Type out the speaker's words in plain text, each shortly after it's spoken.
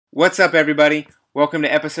What's up, everybody? Welcome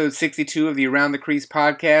to episode 62 of the Around the Crease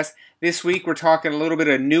podcast. This week, we're talking a little bit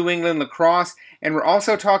of New England lacrosse, and we're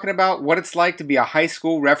also talking about what it's like to be a high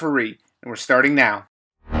school referee. And we're starting now.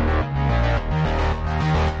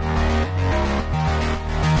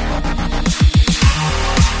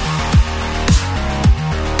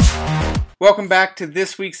 Welcome back to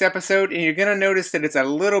this week's episode, and you're going to notice that it's a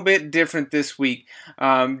little bit different this week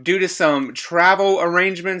due to some travel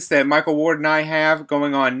arrangements that Michael Ward and I have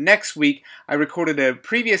going on next week. I recorded a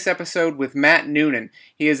previous episode with Matt Noonan.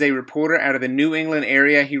 He is a reporter out of the New England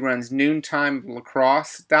area. He runs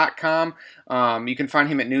NoonTimeLacrosse.com. You can find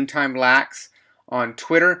him at NoonTimeLax on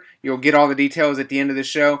Twitter. You'll get all the details at the end of the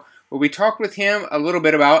show. Well, we talked with him a little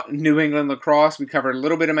bit about New England lacrosse. We covered a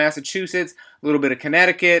little bit of Massachusetts, a little bit of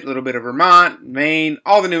Connecticut, a little bit of Vermont, Maine,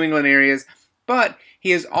 all the New England areas. But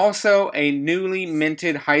he is also a newly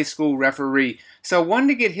minted high school referee. So I wanted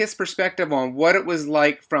to get his perspective on what it was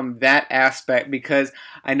like from that aspect, because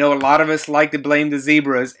I know a lot of us like to blame the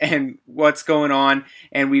zebras and what's going on,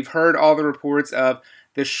 and we've heard all the reports of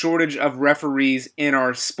the shortage of referees in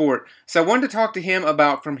our sport. So I wanted to talk to him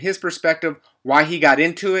about, from his perspective, why he got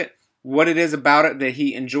into it, what it is about it that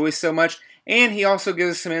he enjoys so much, and he also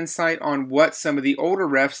gives us some insight on what some of the older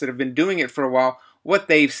refs that have been doing it for a while, what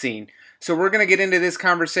they've seen. So we're going to get into this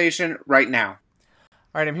conversation right now.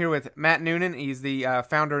 All right, I'm here with Matt Noonan. He's the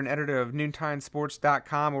founder and editor of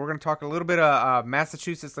NoonTimeSports.com. We're going to talk a little bit of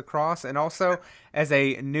Massachusetts lacrosse, and also as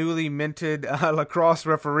a newly minted lacrosse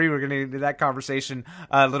referee, we're going to get into that conversation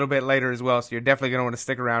a little bit later as well, so you're definitely going to want to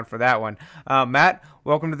stick around for that one. Matt,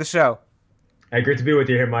 welcome to the show. Hey, great to be with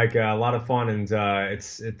you here, Mike. A lot of fun, and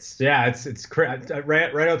it's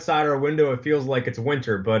right outside our window. It feels like it's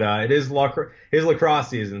winter, but it is lacrosse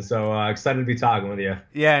season, so excited to be talking with you.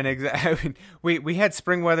 Yeah, and I mean, we had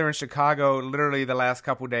spring weather in Chicago literally the last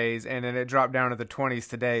couple days, and then it dropped down to the 20s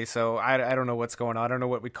today. So I don't know what's going on. I don't know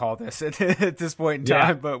what we call this at this point in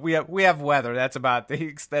time, but we have weather. That's about the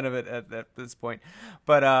extent of it at this point.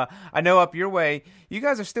 But I know up your way, you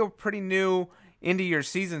guys are still pretty new into your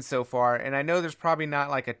season so far, and I know there's probably not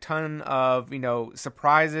like a ton of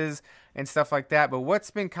surprises and stuff like that, but what's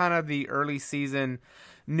been kind of the early season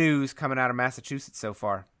news coming out of Massachusetts so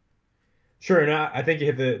far? Sure, and I think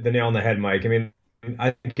you hit the nail on the head, Mike. I mean,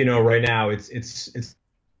 I think right now it's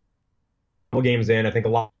couple games in. I think a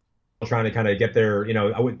lot trying to kind of get their,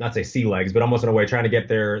 I would not say sea legs, but almost in a way trying to get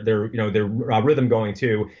their rhythm going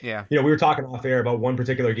too. Yeah. We were talking off air about one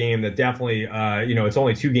particular game that definitely, it's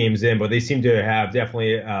only 2 games in, but they seem to have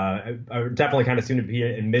definitely kind of seem to be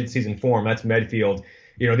in mid-season form. That's Medfield.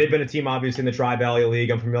 They've been a team obviously in the Tri-Valley League.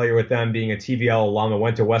 I'm familiar with them being a TVL alum. I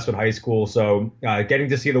went to Westwood High School, so getting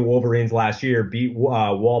to see the Wolverines last year beat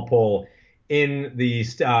Walpole in the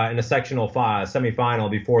sectional semifinal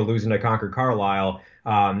before losing to Concord Carlisle.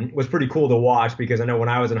 Was pretty cool to watch, because I know when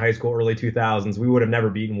I was in high school, early 2000s, we would have never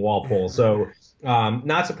beaten Walpole. So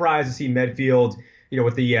not surprised to see Medfield,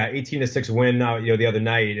 with the 18-6 win, the other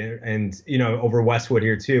night, and over Westwood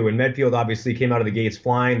here too. And Medfield obviously came out of the gates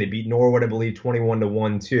flying. They beat Norwood, I believe,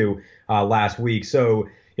 21-1 too last week. So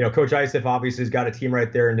Coach Isif obviously has got a team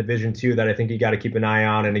right there in Division II that I think you got to keep an eye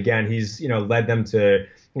on. And again, he's led them to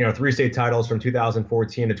 3 state titles from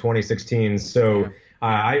 2014 to 2016. So. Yeah.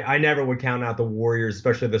 I never would count out the Warriors,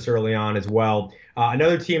 especially this early on as well.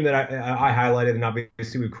 Another team that I highlighted, and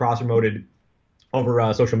obviously we cross-promoted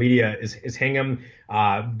over social media, is Hingham.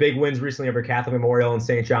 Big wins recently over Catholic Memorial and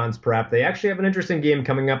St. John's Prep. They actually have an interesting game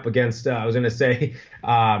coming up against, Simsbury,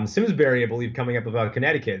 I believe, coming up about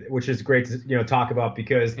Connecticut, which is great to talk about,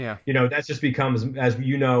 because that just becomes, as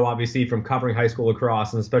obviously from covering high school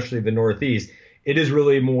lacrosse, and especially the Northeast, it is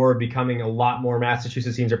really more becoming a lot more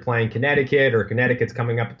Massachusetts teams are playing Connecticut, or Connecticut's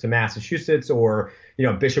coming up to Massachusetts, or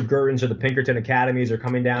Bishop Gurton's or the Pinkerton Academies are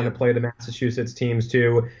coming down to play the Massachusetts teams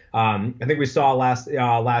too. I think we saw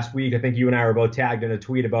last week, I think you and I were both tagged in a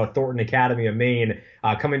tweet about Thornton Academy of Maine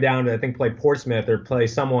coming down to, I think, play Portsmouth or play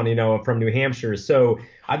someone from New Hampshire. So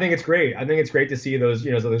I think it's great. I think it's great to see those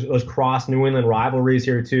those cross New England rivalries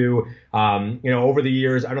here too. Over the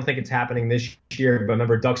years, I don't think it's happening this year, but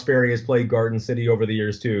remember Duxbury has played Garden City over the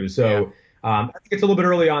years too. So I think it's a little bit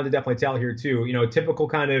early on to definitely tell here too. Typical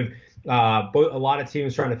kind of a lot of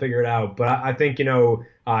teams trying to figure it out, but I think Hingham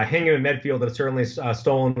and Medfield have certainly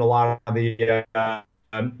stolen a lot of the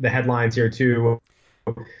headlines here too.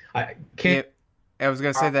 I was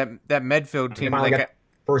gonna say that Medfield team,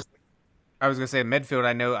 first. I was gonna say Medfield.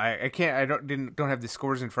 I know I don't have the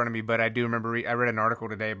scores in front of me, but I do remember I read an article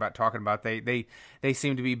today about talking about they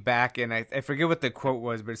seem to be back, and I forget what the quote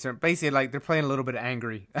was, but it's basically like they're playing a little bit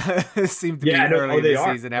angry. Seemed to be early this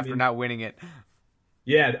season after not winning it.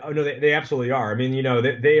 Yeah, oh, no, they absolutely are. I mean,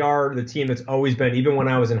 they are the team that's always been, even when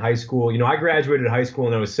I was in high school. I graduated high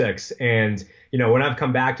school in '06, and, when I've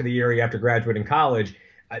come back to the area after graduating college,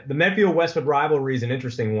 the Medfield-Westwood rivalry is an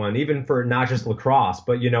interesting one, even for not just lacrosse,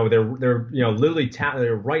 but, they're literally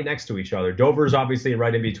they're right next to each other. Dover's obviously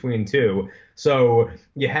right in between too. So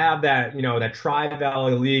you have that, that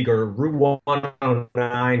Tri-Valley League or Route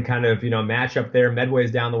 109 kind of, matchup there.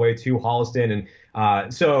 Medway's down the way too, Holliston,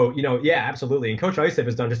 and so, yeah, absolutely. And Coach Isip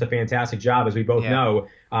has done just a fantastic job, as we both know.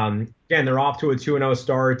 Again, they're off to a 2-0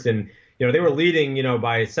 start, and, they were leading,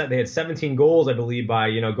 they had 17 goals, I believe,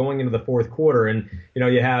 by, going into the fourth quarter. And,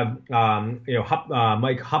 you have,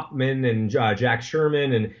 Mike Hupman and Jack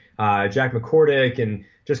Sherman and Jack McCordick, and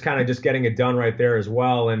just getting it done right there as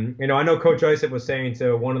well. And, I know Coach Isip was saying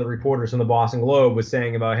to one of the reporters from the Boston Globe was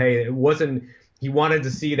saying about, hey, he wanted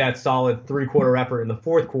to see that solid 3-quarter effort in the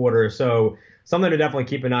fourth quarter. So, something to definitely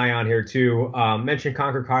keep an eye on here too. Mentioned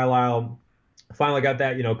Concord Carlisle. Finally got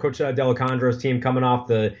that, Coach Delacondro's team coming off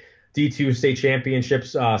the D2 state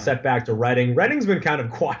championships, set back to Reading. Reading's been kind of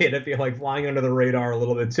quiet, I feel like, flying under the radar a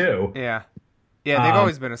little bit too. Yeah. Yeah, they've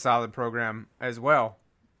always been a solid program as well.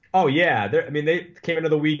 Oh, yeah. They came into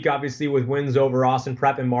the week, obviously, with wins over Austin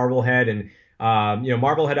Prep and Marblehead. And,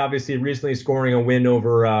 Marblehead obviously recently scoring a win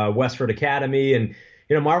over Westford Academy. And,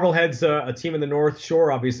 Marblehead's a team in the North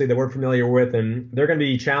Shore, obviously, that we're familiar with, and they're going to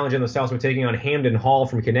be challenging themselves with taking on Hamden Hall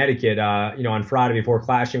from Connecticut, on Friday before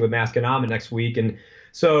clashing with Masconomet next week. And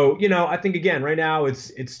so, I think, again, right now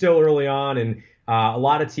it's still early on, and a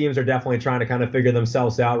lot of teams are definitely trying to kind of figure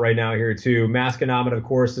themselves out right now here too. Masconomet, of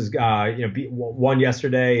course, is won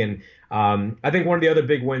yesterday, and I think one of the other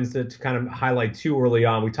big wins to kind of highlight too early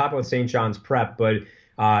on. We talked about St. John's Prep, but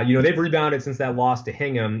they've rebounded since that loss to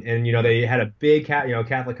Hingham, and they had a big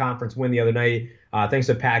Catholic Conference win the other night, thanks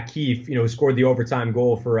to Pat Keefe, who scored the overtime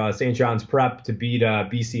goal for St. John's Prep to beat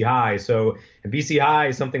BC High. So BC High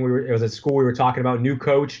is something it was a school we were talking about, new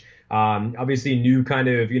coach, obviously new kind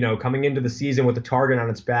of coming into the season with the target on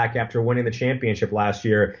its back after winning the championship last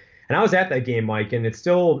year. And I was at that game, Mike, and it's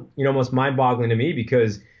still almost mind-boggling to me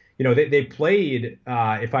because they played,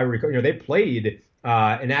 if I recall, they played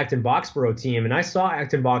an Acton Boxborough team, and I saw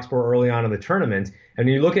Acton Boxborough early on in the tournament. And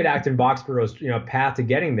when you look at Acton Boxborough's path to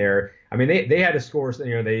getting there, I mean they had to score.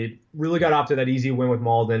 They really got off to that easy win with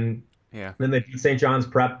Malden. Yeah. Then they beat St. John's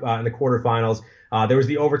Prep in the quarterfinals. There was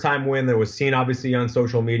the overtime win that was seen obviously on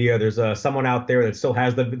social media. There's someone out there that still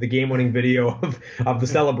has the game-winning video of the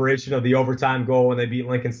celebration of the overtime goal when they beat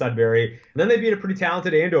Lincoln Sudbury. And then they beat a pretty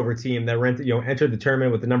talented Andover team that entered the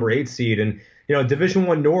tournament with the number 8 seed. And Division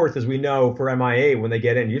I North, as we know, for MIA when they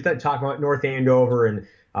get in, you're talking about North Andover and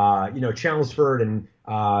Chelmsford and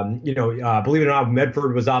believe it or not,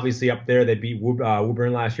 Medford was obviously up there. They beat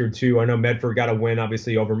Woburn last year too. I know Medford got a win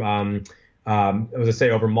obviously over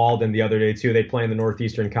over Malden the other day too. They play in the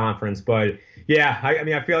Northeastern Conference, but yeah, I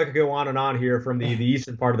feel like I could go on and on here from the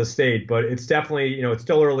eastern part of the state, but it's definitely it's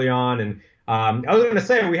still early on. And I was going to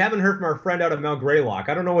say, we haven't heard from our friend out of Mount Greylock.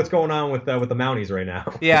 I don't know what's going on with the Mounties right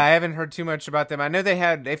now. Yeah, I haven't heard too much about them. I know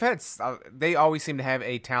they always seem to have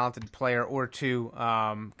a talented player or two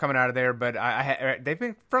coming out of there, but they've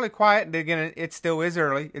been fairly quiet. And again, it still is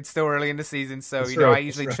early. It's still early in the season, so I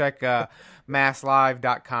usually check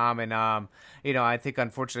masslive.com, and I think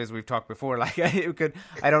unfortunately, as we've talked before, like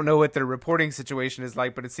I don't know what the reporting situation is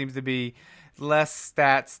like, but it seems to be less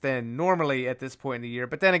stats than normally at this point in the year.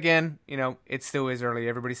 But then again, it still is early.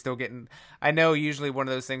 Everybody's still getting, I know usually one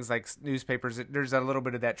of those things like newspapers, there's a little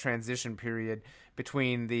bit of that transition period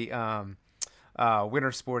between the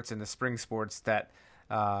winter sports and the spring sports that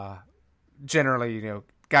generally,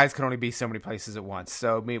 guys can only be so many places at once.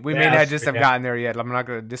 So we may not just have gotten there yet. I'm not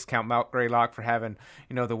going to discount Mount Greylock for having,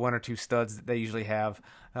 the one or two studs that they usually have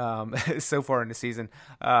so far in the season.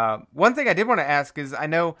 One thing I did want to ask is, I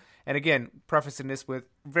know, and again, prefacing this with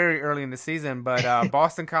very early in the season, but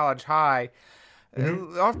Boston College High,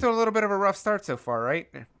 off to a little bit of a rough start so far, right?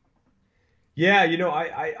 Yeah,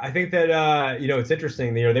 I think that it's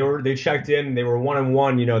interesting. They checked in. They were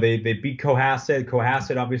 1-1. They beat Cohasset.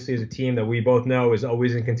 Cohasset obviously is a team that we both know is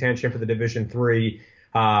always in contention for the Division III.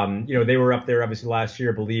 They were up there obviously last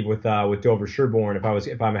year, I believe, with Dover Sherborne, if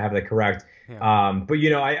I have that correct. Yeah. But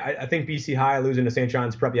I think BC High losing to St.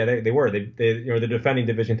 John's Prep. Yeah, they were. They the defending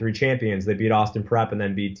Division III champions. They beat Austin Prep and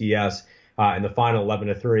then beat DS in the final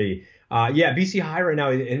 11-3. BC High right now,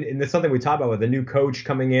 and that's something we talked about with the new coach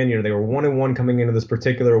coming in. They were 1-1 coming into this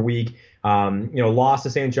particular week. Lost to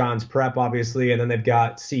St. John's Prep, obviously, and then they've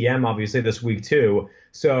got CM, obviously, this week too.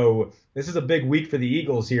 So this is a big week for the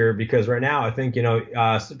Eagles here because right now I think,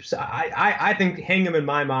 I think Hingham, in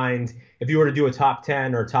my mind, if you were to do a top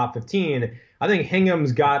 10 or top 15, I think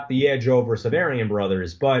Hingham's got the edge over Severian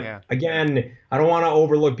Brothers. But Yeah. again, I don't want to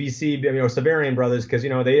overlook BC, Severian Brothers, because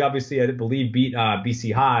they obviously, I believe, beat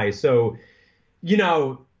BC High. So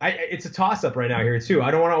it's a toss-up right now here too.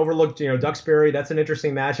 I don't want to overlook, Duxbury. That's an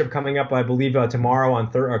interesting matchup coming up, I believe, tomorrow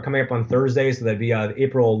coming up on Thursday, so that'd be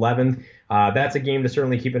April 11th. That's a game to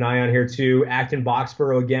certainly keep an eye on here too. Acton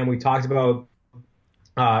Boxborough again. We talked about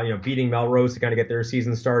beating Melrose to kind of get their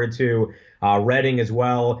season started too. Reading as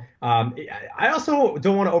well. I also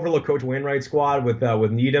don't want to overlook Coach Wainwright's squad with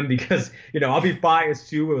Needham because I'll be biased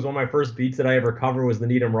too. It was one of my first beats that I ever covered was the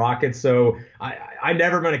Needham Rockets, so I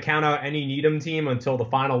never going to count out any Needham team until the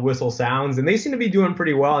final whistle sounds, and they seem to be doing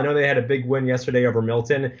pretty well. I know they had a big win yesterday over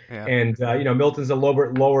Milton, and Milton's a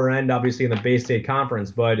lower end obviously in the Bay State Conference,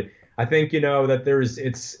 but I think that there's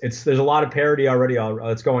a lot of parity already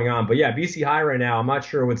that's going on. But yeah, BC High right now, I'm not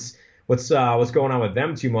sure what's going on with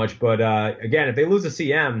them too much. But again, if they lose a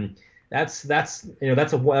CM, that's going to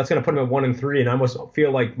put them at 1-3, and I almost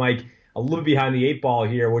feel like Mike a little behind the 8 ball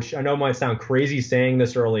here, which I know might sound crazy saying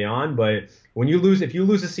this early on, but if you lose a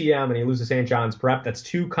CM and you lose a St. John's Prep, that's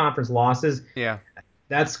 2 conference losses. Yeah,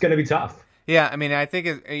 that's going to be tough. Yeah, I mean, I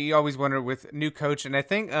think you always wonder with new coach, and I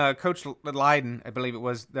think Coach Leiden, I believe it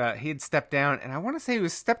was, he had stepped down, and I want to say he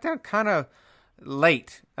was stepped down kind of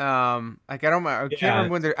late. I can't remember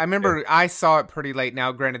when. I remember I saw it pretty late.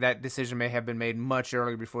 Now, granted, that decision may have been made much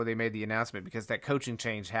earlier before they made the announcement because that coaching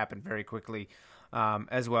change happened very quickly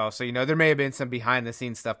as well. So there may have been some behind the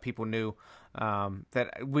scenes stuff people knew that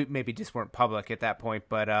we maybe just weren't public at that point.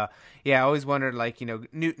 But I always wondered,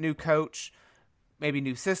 new coach. Maybe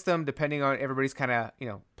new system, depending on everybody's kind of,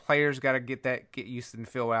 players got to get used and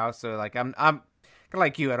feel out. So I'm kind of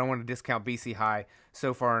like you. I don't want to discount BC High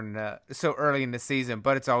so early in the season,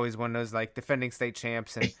 but it's always one of those defending state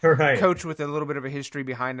champs and right. Coach with a little bit of a history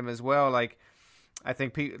behind them as well. I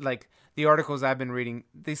think the articles I've been reading,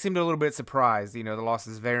 they seemed a little bit surprised. The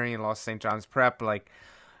losses Varian, lost St. John's Prep,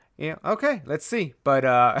 okay, let's see. But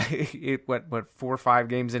 4 or 5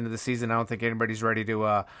 games into the season, I don't think anybody's ready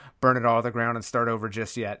to burn it all to the ground and start over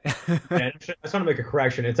just yet. Yeah, I just want to make a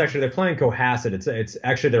correction. It's actually they're playing Cohasset. It's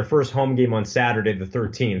actually their first home game on Saturday, the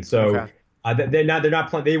 13th. So they're not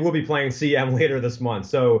playing. They will be playing CM later this month.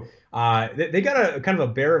 So they got a kind of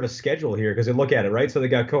a bear of a schedule here because they look at it, right? So they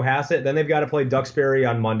got Cohasset, then they've got to play Duxbury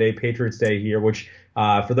on Monday, Patriots Day here, which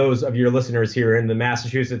for those of your listeners here in the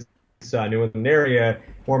Massachusetts, New England area,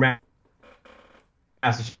 or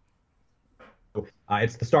Massachusetts.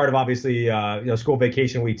 It's the start of obviously school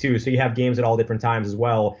vacation week too, so you have games at all different times as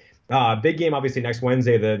well. Big game obviously next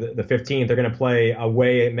Wednesday, the 15th. They're going to play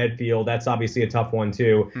away at Medfield. That's obviously a tough one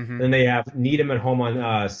too. Mm-hmm. Then they have Needham at home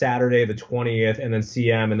on Saturday the 20th, and then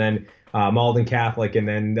CM, and then Malden Catholic, and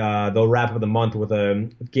then they'll wrap up the month with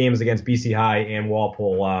games against BC High and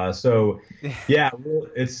Walpole. So yeah,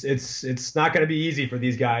 it's not going to be easy for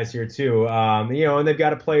these guys here too. And they've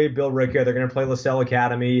got to play Bill Ricca. They're going to play LaSalle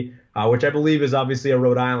Academy, which I believe is obviously a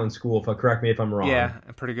Rhode Island school. Correct me if I'm wrong. Yeah,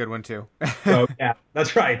 a pretty good one too. So yeah,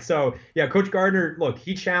 that's right. So yeah, Coach Gardner, look,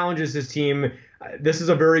 he challenges his team. This is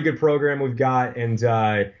a very good program we've got, and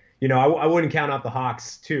I wouldn't count out the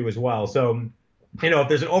Hawks too as well. So. If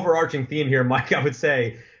there's an overarching theme here, Mike, I would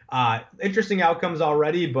say interesting outcomes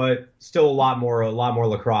already, but still a lot more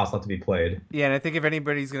lacrosse left to be played. Yeah, and I think if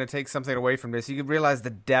anybody's going to take something away from this, you can realize the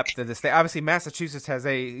depth of the state. Obviously, Massachusetts has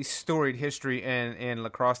a storied history in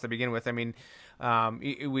lacrosse to begin with. I mean, I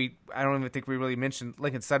don't even think we really mentioned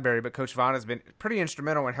Lincoln Sudbury, but Coach Vaughn has been pretty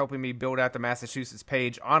instrumental in helping me build out the Massachusetts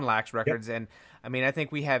page on Lax Records. Yep. And I mean, I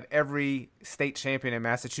think we have every state champion in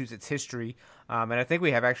Massachusetts history, and I think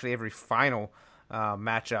we have actually every final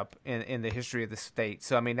matchup in the history of the state.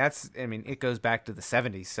 So, I mean, it goes back to the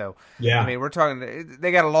 70s. So, yeah, I mean, we're talking,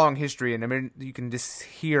 they got a long history, and I mean, you can just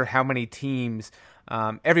hear how many teams,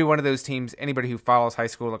 every one of those teams, anybody who follows high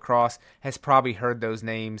school lacrosse has probably heard those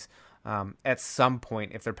names at some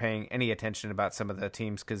point if they're paying any attention about some of the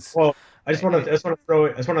teams. Well, I just want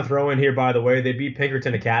to throw in here, by the way, they beat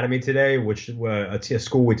Pinkerton Academy today, which a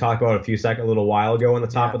school we talked about a little while ago on the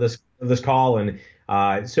top of this call, and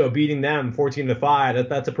so beating them 14-5,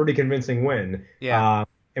 that's a pretty convincing win. Yeah.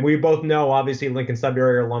 And we both know, obviously, Lincoln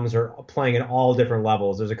Sudbury alums are playing at all different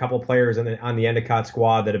levels. There's a couple of players on the Endicott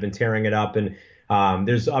squad that have been tearing it up, and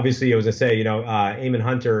there's obviously, I was going to say, Eamon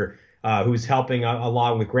Hunter, who's helping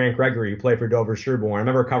along with Grant Gregory, who played for Dover Sherborne. I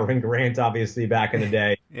remember covering Grant, obviously, back in the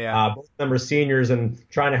day. Yeah. Both of them are seniors and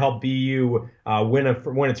trying to help BU win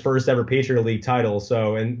its first ever Patriot League title.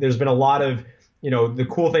 So, and there's been a lot of, the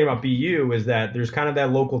cool thing about BU is that there's kind of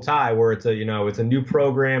that local tie where it's a new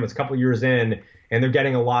program, it's a couple years in, and they're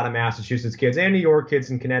getting a lot of Massachusetts kids and New York kids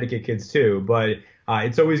and Connecticut kids too. But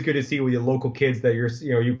it's always good to see with your local kids that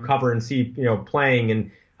you cover and see, playing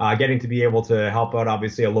and getting to be able to help out,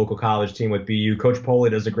 obviously, a local college team with BU. Coach Poli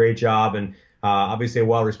does a great job, and obviously a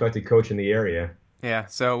well-respected coach in the area. Yeah,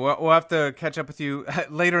 so we'll have to catch up with you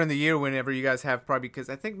later in the year whenever you guys have, probably,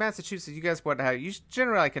 because I think Massachusetts, you guys you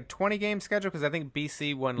generally like a 20-game schedule, because I think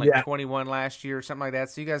BC won 21 last year or something like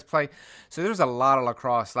that. So you guys play. So there's a lot of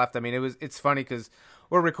lacrosse left. I mean, it's funny because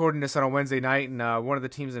we're recording this on a Wednesday night, and one of the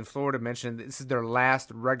teams in Florida mentioned this is their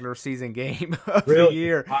last regular season game of the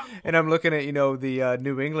year. Wow. And I'm looking at the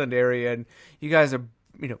New England area, and you guys are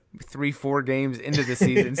 3-4 games into the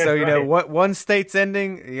season. So, right. what one state's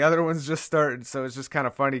ending, the other one's just starting. So it's just kind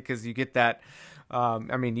of funny because you get that.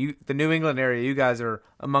 The New England area, you guys are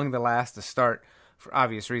among the last to start for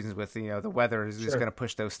obvious reasons with, the weather is just going to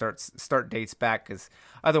push those start dates back, because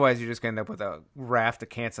otherwise you're just going to end up with a raft of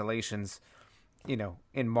cancellations,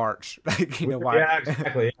 in March. Why? Yeah,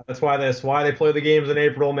 exactly. That's why they play the games in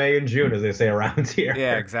April, May, and June, as they say around here.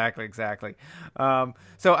 Yeah, exactly.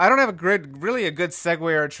 So I don't have really a good segue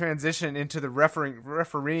or transition into the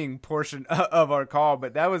refereeing portion of our call,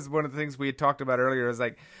 but that was one of the things we had talked about earlier. It was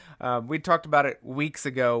like we talked about it weeks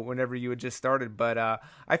ago whenever you had just started, but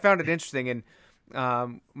I found it interesting.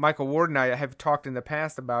 And Michael Ward and I have talked in the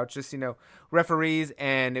past about just, referees,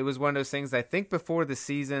 and it was one of those things, I think, before the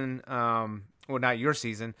season, well, not your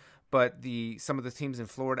season, but some of the teams in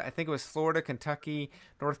Florida. I think it was Florida, Kentucky,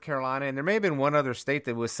 North Carolina, and there may have been one other state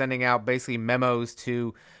that was sending out basically memos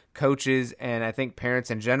to coaches and I think parents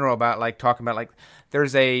in general about talking about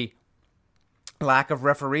there's a lack of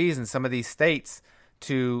referees in some of these states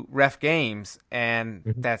to ref games, and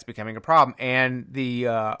that's becoming a problem. And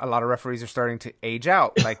a lot of referees are starting to age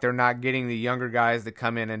out. They're not getting the younger guys that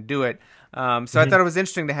come in and do it. So I thought it was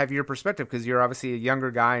interesting to have your perspective, because you're obviously a younger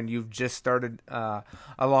guy and you've just started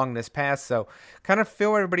along this path. So kind of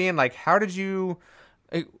fill everybody in. How did you?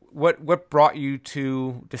 What brought you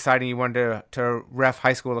to deciding you wanted to ref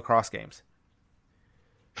high school lacrosse games?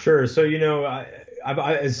 Sure. So,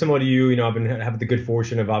 I similar to you, I've been having the good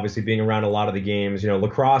fortune of obviously being around a lot of the games.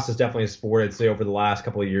 Lacrosse is definitely a sport, I'd say, over the last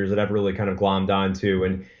couple of years that I've really kind of glommed onto.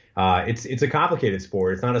 And it's a complicated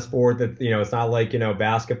sport. It's not a sport that, it's not like,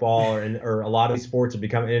 basketball or a lot of these sports are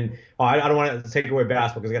becoming. And I don't want to take away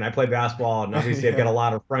basketball, because, again, I play basketball, and obviously I've got a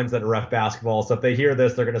lot of friends that ref basketball. So if they hear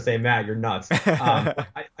this, they're going to say, Matt, you're nuts. I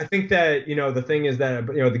think that, the thing is that,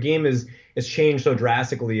 the game is changed so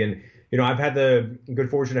drastically. And, I've had the good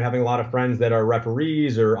fortune of having a lot of friends that are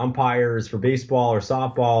referees or umpires for baseball or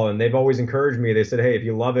softball, and they've always encouraged me. They said, hey, if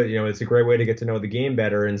you love it, it's a great way to get to know the game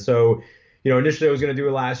better. And so, initially I was going to do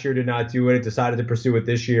it last year, did not do it, decided to pursue it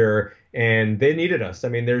this year, and they needed us. I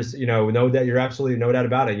mean, there's, no doubt, you're absolutely no doubt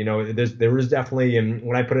about it. There was definitely, and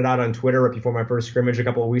when I put it out on Twitter right before my first scrimmage a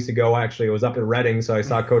couple of weeks ago, actually, it was up in Reading, so I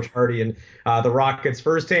saw Coach Hardy and the Rockets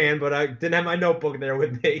firsthand, but I didn't have my notebook there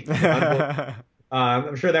with me.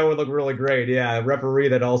 I'm sure that would look really great. Yeah, a referee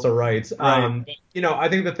that also writes. Right. I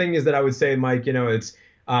think the thing is that I would say, Mike, it's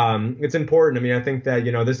important. I mean, I think that,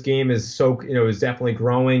 this game is is definitely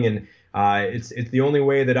growing, and it's the only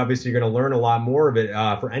way that obviously you're going to learn a lot more of it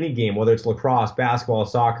for any game, whether it's lacrosse, basketball,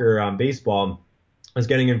 soccer, baseball, is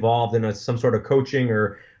getting involved in some sort of coaching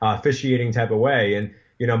or officiating type of way. And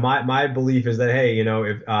my belief is that, hey,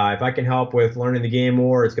 if I can help with learning the game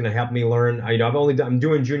more, it's going to help me learn. I'm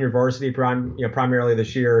doing junior varsity primarily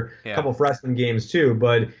this year, a couple freshman games too,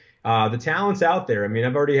 but the talent's out there. I mean,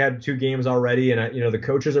 I've already had 2 games already, and the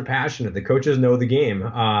coaches are passionate. The coaches know the game.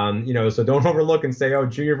 So don't overlook and say, oh,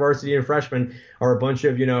 junior varsity and freshmen are a bunch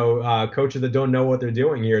of coaches that don't know what they're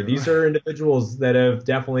doing here. These are individuals that have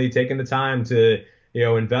definitely taken the time to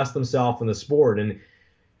invest themselves in the sport. And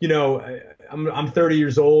I'm 30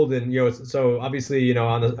 years old, and so obviously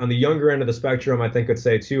on the younger end of the spectrum, I think I'd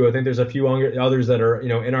say too. I think there's a few others that are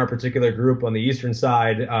in our particular group on the eastern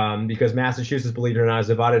side, because Massachusetts, believe it or not, is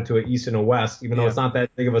divided to an east and a west, even though it's not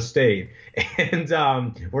that big of a state, and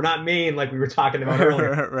we're not Maine like we were talking about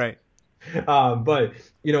earlier. Right. But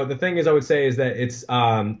the thing is, I would say is that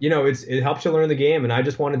it helps you learn the game, and I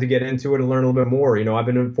just wanted to get into it and learn a little bit more. I've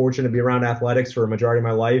been fortunate to be around athletics for a majority of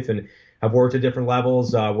my life, and I've worked at different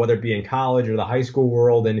levels, whether it be in college or the high school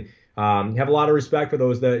world, and have a lot of respect for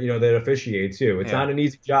those that that officiate too. It's not an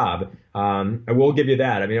easy job. I will give you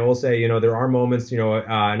that. I mean, I will say there are moments and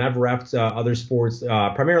I've refed other sports,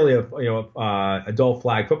 primarily adult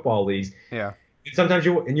flag football leagues. Yeah. Sometimes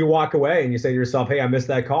you walk away and you say to yourself, hey, I missed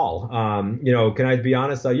that call. Can I be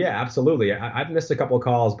honest? Yeah, absolutely. I've missed a couple of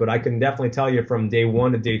calls, but I can definitely tell you from day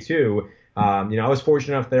 1 to day 2 I was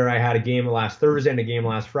fortunate enough there. I had a game last Thursday and a game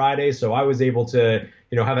last Friday, so I was able to,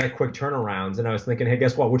 have that quick turnarounds. And I was thinking, hey,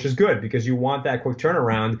 guess what? Which is good because you want that quick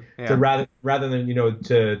turnaround to rather than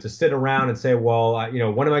to sit around and say, well,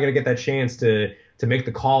 when am I going to get that chance to make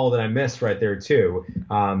the call that I missed right there too.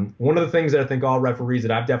 One of the things that I think all referees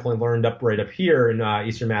that I've definitely learned right up here in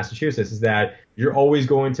Eastern Massachusetts is that you're always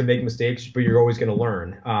going to make mistakes, but you're always going to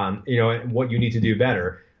learn, what you need to do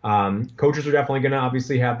better. Coaches are definitely going to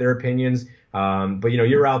obviously have their opinions, but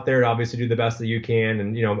you're out there to obviously do the best that you can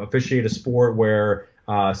and officiate a sport where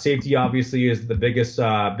safety obviously is the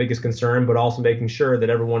biggest concern, but also making sure that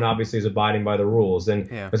everyone obviously is abiding by the rules. And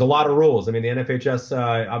there's a lot of rules. I mean, the NFHS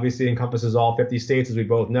obviously encompasses all 50 states, as we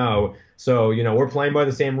both know. So, we're playing by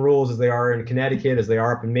the same rules as they are in Connecticut, as they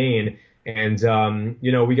are up in Maine. And,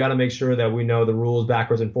 we got to make sure that we know the rules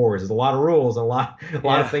backwards and forwards. There's a lot of rules and a lot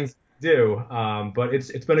of things to do. But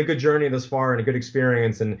it's been a good journey thus far and a good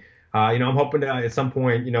experience. And, I'm hoping to at some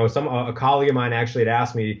point, a colleague of mine actually had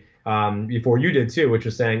asked me, before you did too, which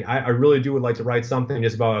was saying I really would like to write something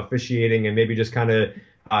just about officiating and maybe just kind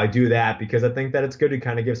of do that because I think that it's good to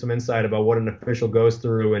kind of give some insight about what an official goes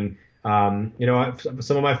through. And,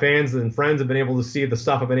 some of my fans and friends have been able to see the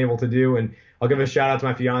stuff I've been able to do. And I'll give a shout out to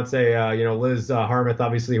my fiance, Liz Harmuth,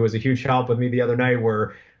 obviously, who was a huge help with me the other night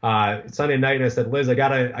where Sunday night, and I said, Liz, I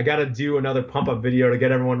gotta do another pump up video to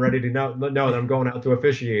get everyone ready to know that I'm going out to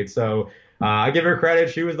officiate. So I give her credit.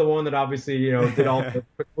 She was the one that obviously, did all the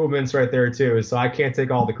quick movements right there too. So I can't take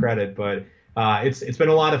all the credit, but it's been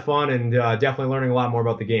a lot of fun and definitely learning a lot more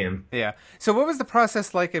about the game. Yeah. So what was the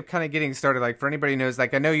process like of kind of getting started? Like for anybody who knows,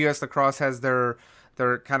 like I know U.S. Lacrosse has their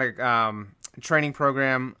kind of training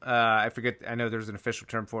program. I forget. I know there's an official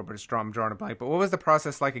term for it, but I'm drawing a blank. But what was the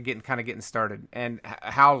process like of getting started, and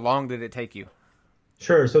how long did it take you?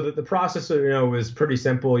 Sure. So the process, was pretty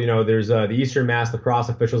simple. There's the Eastern Mass Lacrosse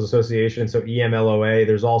Officials Association, so EMLOA.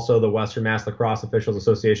 There's also the Western Mass Lacrosse Officials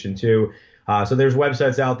Association too. So there's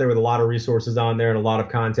websites out there with a lot of resources on there and a lot of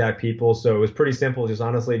contact people. So it was pretty simple, just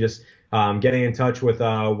honestly just getting in touch with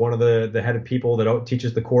one of the head of people that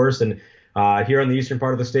teaches the course. And here in the eastern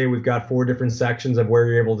part of the state, we've got 4 different sections of where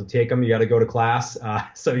you're able to take them. You got to go to class.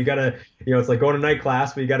 So you got to, it's like going to night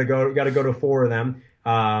class, but you got to go to 4 of them.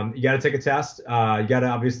 You got to take a test. You got to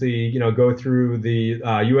obviously, go through the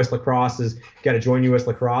U.S. Lacrosse. Got to join U.S.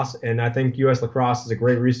 Lacrosse, and I think U.S. Lacrosse is a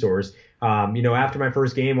great resource. After my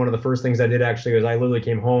first game, one of the first things I did actually was I literally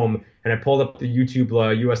came home and I pulled up the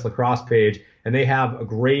YouTube U.S. Lacrosse page, and they have a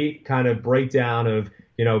great kind of breakdown of,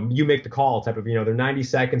 you make the call type of, they're 90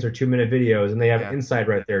 seconds or 2-minute videos, and they have insight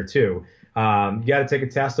right there too. You got to take a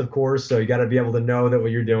test, of course, so you got to be able to know that what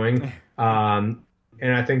you're doing. And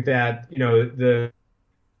I think that,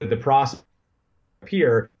 the process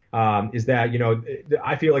here is that,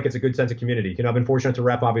 I feel like it's a good sense of community. I've been fortunate to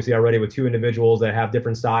rep obviously already with 2 individuals that have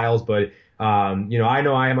different styles, but, I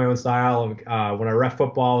know I have my own style. When I ref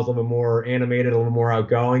football, it's a little bit more animated, a little more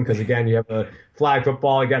outgoing, because again, you have a flag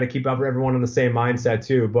football, you got to keep everyone in the same mindset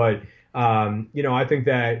too. But, I think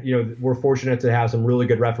that, we're fortunate to have some really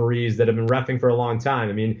good referees that have been reffing for a long time.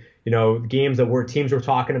 I mean, games that teams we're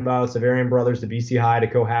talking about, Severian Brothers to BC High to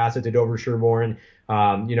Cohasset to Dover Sherborne,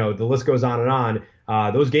 the list goes on and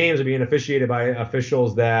on. Those games are being officiated by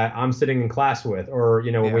officials that I'm sitting in class with, or,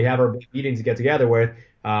 when we have our meetings to get together with,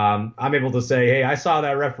 I'm able to say, hey, I saw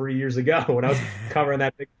that referee years ago when I was covering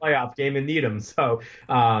that big playoff game in Needham. So,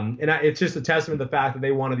 it's just a testament to the fact that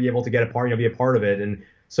they want to be able to get a part, be a part of it. And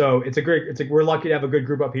so we're lucky to have a good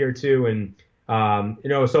group up here too. And,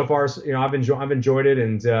 so far, I've enjoyed it,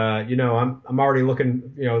 and, I'm already looking,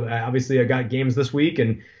 obviously I got games this week,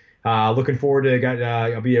 and, looking forward to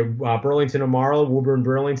I'll be at Burlington tomorrow, Woburn,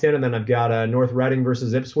 Burlington, and then I've got North Reading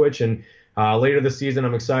versus Ipswich, and later this season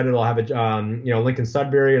I'm excited. I'll have Lincoln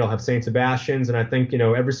Sudbury, it'll have St. Sebastian's, and I think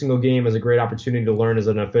every single game is a great opportunity to learn as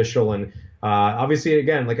an official. And obviously,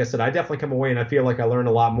 again, like I said, I definitely come away and I feel like I learned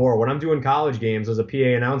a lot more when I'm doing college games as a PA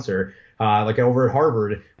announcer, like over at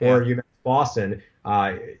Harvard or UMass Boston.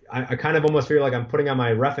 I kind of almost feel like I'm putting on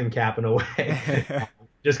my reffing cap in a way.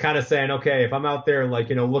 Just kind of saying, okay, if I'm out there,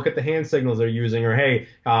 look at the hand signals they're using, or, hey,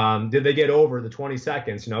 did they get over the 20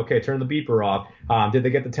 seconds? Okay, turn the beeper off. Did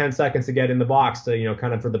they get the 10 seconds to get in the box to,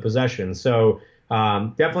 kind of for the possession? So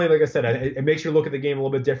definitely, like I said, it makes you look at the game a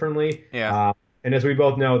little bit differently. Yeah. And as we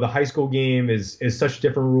both know, the high school game is such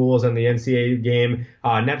different rules than the NCAA game.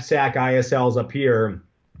 NEPSAC, ISLs up here,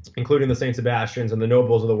 including the St. Sebastians and the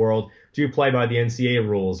Nobles of the world, do play by the NCAA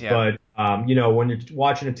rules. Yeah. But When you're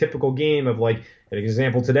watching a typical game of like an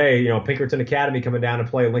example today, Pinkerton Academy coming down to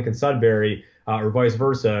play Lincoln Sudbury, or vice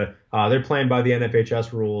versa, they're playing by the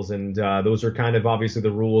NFHS rules, and those are kind of obviously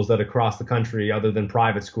the rules that across the country, other than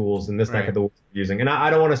private schools in this neck of the woods, are using. And I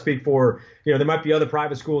don't want to speak for, there might be other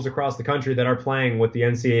private schools across the country that are playing with the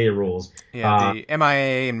NCAA rules. Yeah, the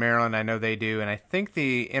MIAA in Maryland, I know they do, and I think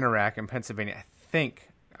the Interac in Pennsylvania,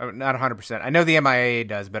 not 100%. I know the MIAA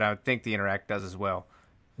does, but I think the Interac does as well.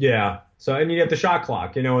 Yeah. So, and you have the shot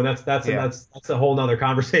clock, and that's a whole nother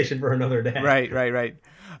conversation for another day. Right.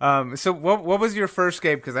 So what was your first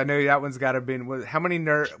game? Because I know that one's got to be. What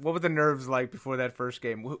were the nerves like before that first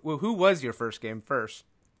game? Who was your first game first?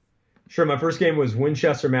 Sure. My first game was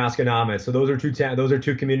Winchester Masconomet. So those are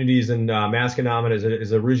two communities, and Masconomet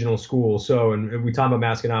is a regional school. So, and we talked about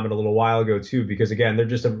Masconomet a little while ago too, because again, they're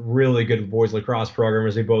just a really good boys lacrosse program,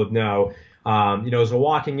 as we both know. So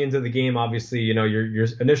walking into the game, obviously, you're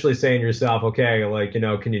initially saying to yourself, okay, like,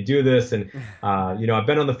 can you do this? And, I've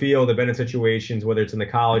been on the field, I've been in situations, whether it's in the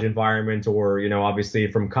college environment or,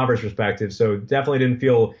 obviously from coverage perspective. So definitely didn't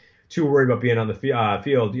feel too worried about being on the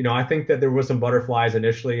field. I think that there was some butterflies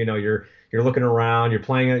initially. You're looking around, you're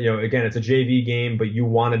playing it, again, it's a JV game, but you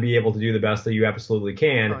want to be able to do the best that you absolutely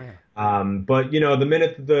can. Oh, yeah. But the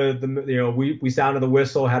minute we sounded the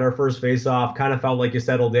whistle, had our first face off, kind of felt like you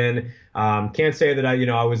settled in. Can't say that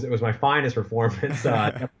it was my finest performance.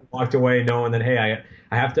 Walked away knowing that, hey,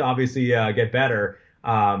 I have to obviously get better.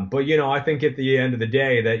 But I think at the end of the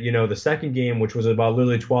day that the second game, which was about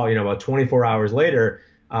literally about 24 hours later,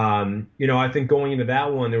 I think going into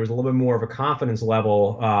that one, there was a little bit more of a confidence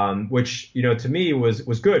level, which, to me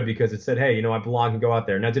was good because it said, hey, I belong to go out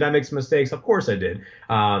there. Now, did I make some mistakes? Of course I did.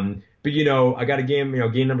 But, I got a game,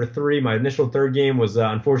 game number 3. My initial third game was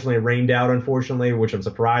unfortunately rained out, which I'm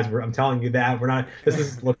surprised. I'm telling you that. This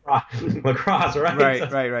is lacrosse,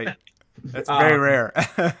 right? Right. That's very rare.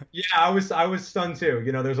 Yeah, I was stunned too.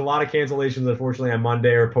 There's a lot of cancellations, unfortunately, on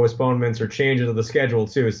Monday, or postponements or changes of the schedule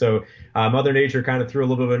too. So Mother Nature kind of threw a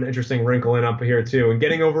little bit of an interesting wrinkle in up here too. And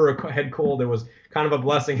getting over a head cold, it was kind of a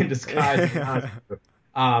blessing in disguise.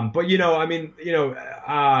 But like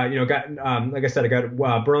I said, I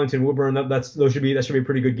got Burlington Woburn. That should be a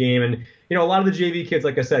pretty good game. And a lot of the JV kids,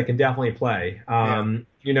 like I said, can definitely play. And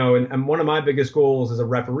one of my biggest goals as a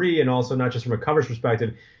referee, and also not just from a coverage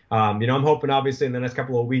perspective, I'm hoping obviously in the next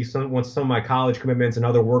couple of weeks, once some of my college commitments and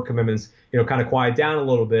other work commitments, kind of quiet down a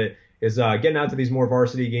little bit, is getting out to these more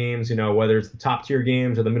varsity games, whether it's the top tier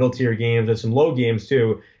games or the middle tier games or some low games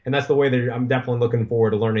too. And that's the way that I'm definitely looking forward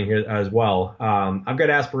to learning here as well. I've got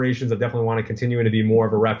aspirations. I definitely want to continue to be more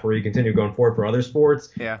of a referee, continue going forward for other sports.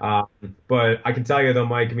 Yeah. But I can tell you though,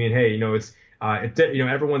 Mike, I mean, hey,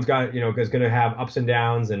 everyone's got, is going to have ups and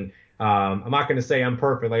downs, and I'm not going to say I'm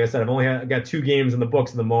perfect. Like I said, I've got 2 games in the books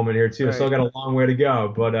at the moment here too. Right. Still got a long way to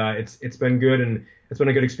go, but it's been good, and it's been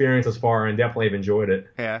a good experience thus far, and definitely have enjoyed it.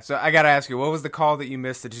 Yeah. So I got to ask you, what was the call that you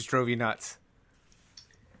missed that just drove you nuts?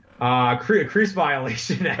 Crease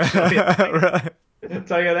violation, actually. Right. I'll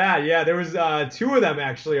tell you that. Yeah, there was 2 of them,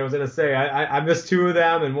 actually. I was going to say I missed 2 of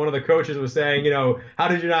them, and one of the coaches was saying, how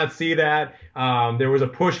did you not see that? There was a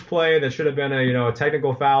push play that should have been a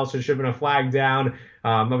technical foul, so it should have been a flag down.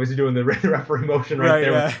 Obviously doing the referee motion right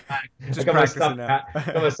there. Yeah. Just practicing that.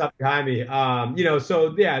 I'm gonna stop behind me.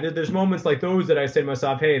 So yeah, there's moments like those that I say to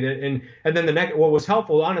myself, hey, and then what was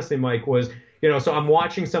helpful, honestly, Mike, was, so I'm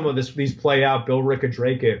watching some of these play out, Bill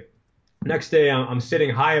Drake it. Next day, I'm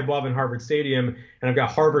sitting high above in Harvard Stadium, and I've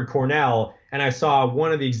got Harvard Cornell, and I saw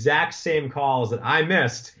one of the exact same calls that I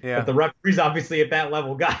missed, that the referees obviously at that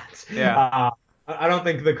level got. Yeah. I don't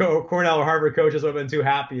think the Cornell or Harvard coaches would have been too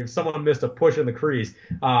happy if someone missed a push in the crease.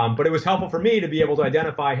 But it was helpful for me to be able to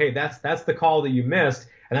identify, hey, that's the call that you missed,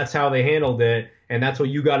 and that's how they handled it. And that's what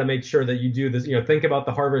you got to make sure that you do this. Think about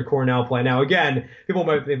the Harvard Cornell play. Now, again, people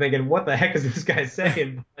might be thinking, what the heck is this guy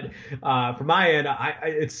saying? But from my end,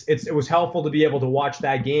 it was helpful to be able to watch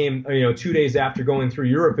that game, 2 days after going through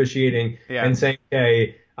your officiating and saying,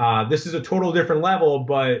 okay, this is a total different level,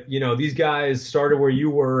 but, these guys started where you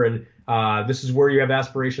were, and this is where you have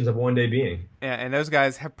aspirations of one day being. Yeah, and those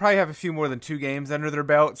guys probably have a few more than 2 games under their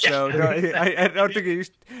belt, so I don't think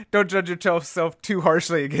don't judge yourself too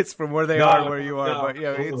harshly against from where they are where you are. But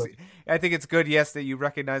I think it's good, yes, that you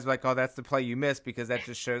recognize like, oh, that's the play you missed, because that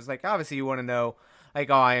just shows like obviously you want to know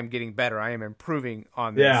like, oh, I am getting better, I am improving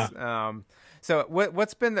on this. Yeah. So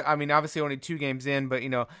what's been obviously only 2 games in, but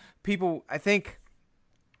people, I think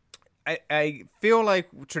I feel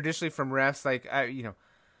like traditionally from refs, like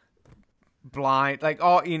blind, like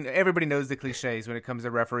all, everybody knows the cliches when it comes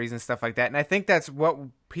to referees and stuff like that. And I think that's what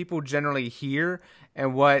people generally hear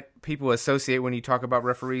and what people associate when you talk about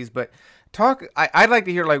referees. But I'd like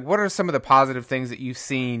to hear, like, what are some of the positive things that you've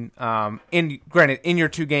seen, in your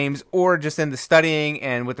two games, or just in the studying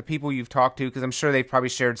and with the people you've talked to, because I'm sure they've probably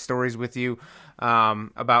shared stories with you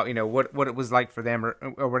about, what it was like for them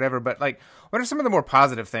or whatever. But, like, what are some of the more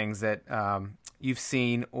positive things that you've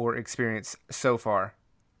seen or experienced so far?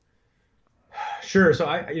 Sure. So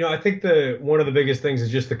I think one of the biggest things is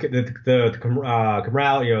just the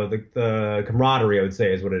camaraderie, I would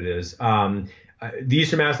say, is what it is. The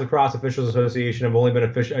Eastern Mass Lacrosse Officials Association, I've only been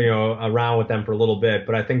around with them for a little bit,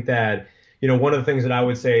 but I think that one of the things that I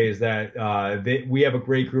would say is that we have a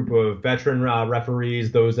great group of veteran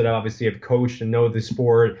referees, those that obviously have coached and know the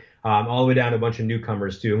sport, all the way down to a bunch of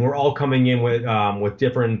newcomers too, and we're all coming in with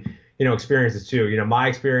different experiences too. My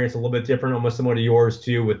experience a little bit different, almost similar to yours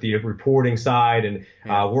too, with the reporting side and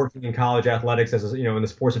working in college athletics as in the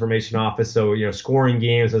sports information office. So scoring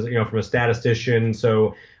games as from a statistician.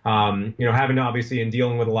 So having to obviously and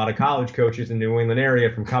dealing with a lot of college coaches in the New England area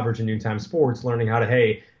from coverage in Noontime Sports, learning how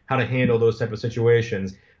to handle those type of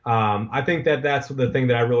situations. I think that's the thing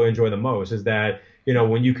that I really enjoy the most is that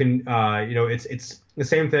when you can it's the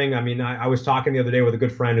same thing. I mean, I was talking the other day with a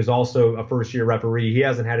good friend who's also a first-year referee. He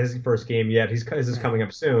hasn't had his first game yet. His is coming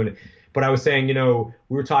up soon. But I was saying, we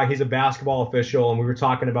were talking, he's a basketball official, and we were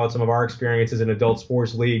talking about some of our experiences in adult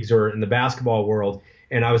sports leagues or in the basketball world.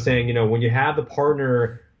 And I was saying, when you have the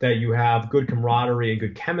partner that you have good camaraderie and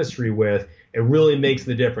good chemistry with, it really makes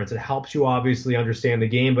the difference. It helps you obviously understand the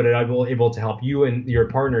game, but it will able to help you and your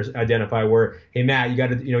partners identify where, hey, Matt, you got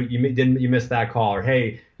to, you missed that call, or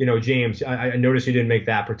hey, James, I noticed you didn't make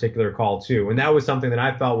that particular call too. And that was something that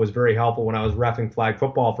I felt was very helpful when I was reffing flag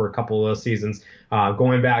football for a couple of seasons,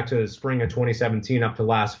 going back to the spring of 2017 up to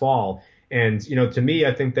last fall. And, to me,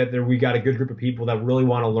 I think that we got a good group of people that really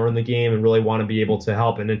want to learn the game and really want to be able to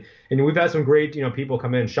help. And we've had some great, people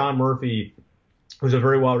come in. Sean Murphy, who's a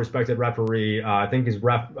very well-respected referee. I think he's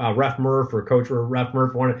Ref Murph or Coach or Ref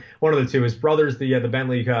Murph, one of the two. His brother's the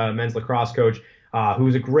Bentley men's lacrosse coach,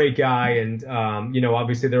 who's a great guy. And,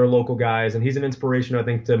 obviously they're local guys. And he's an inspiration, I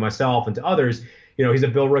think, to myself and to others. He's a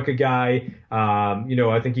Bill Ricka guy.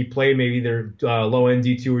 I think he played maybe either low-end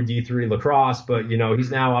D2 or D3 lacrosse, but,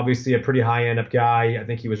 he's now obviously a pretty high-end up guy. I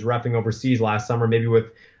think he was reffing overseas last summer, maybe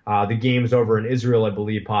with the games over in Israel, I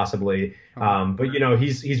believe, possibly. But,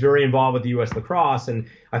 he's very involved with the U.S. lacrosse. And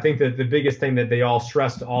I think that the biggest thing that they all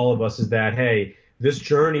stress to all of us is that, hey, this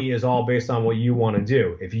journey is all based on what you want to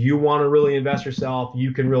do. If you want to really invest yourself,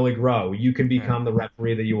 you can really grow. You can become the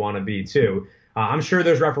referee that you want to be, too. I'm sure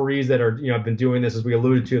there's referees that are, have been doing this, as we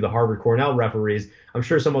alluded to, the Harvard Cornell referees. I'm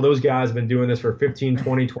sure some of those guys have been doing this for 15,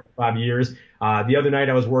 20, 25 years. The other night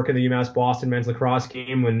I was working the UMass Boston men's lacrosse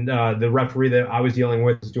game when the referee that I was dealing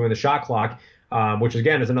with was doing the shot clock, which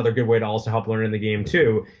again is another good way to also help learn in the game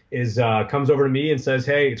too, comes over to me and says,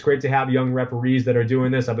 hey, it's great to have young referees that are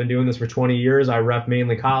doing this. I've been doing this for 20 years. I ref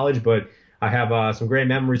mainly college, but I have some great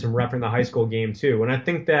memories from refereeing the high school game too. And I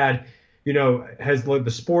think that, as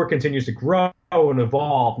the sport continues to grow and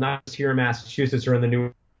evolve, not just here in Massachusetts or in the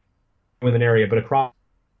New England area, but across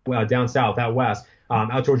down south, out west,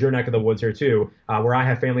 out towards your neck of the woods here too, where I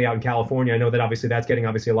have family out in California. I know that obviously that's getting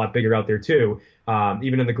obviously a lot bigger out there too,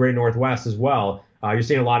 even in the great Northwest as well. You're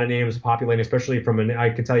seeing a lot of names populating, especially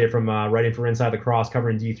I can tell you from writing for Inside Lacrosse,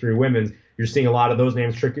 covering D3 women's, you're seeing a lot of those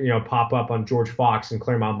names pop up on George Fox and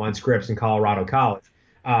Claremont Munn scripts in Colorado College.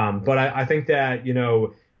 But I think that,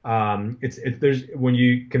 there's when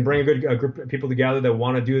you can bring a group of people together that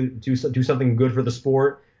want to do something good for the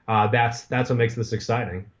sport, that's what makes this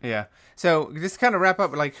exciting. Yeah. So just kind of wrap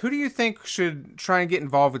up, like, who do you think should try and get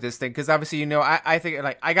involved with this thing? Because obviously, I think,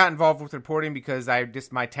 like, I got involved with reporting because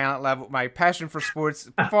my talent level, my passion for sports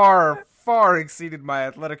far exceeded my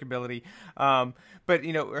athletic ability. But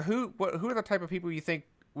who are the type of people you think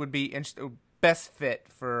would be best fit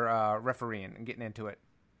for refereeing and getting into it?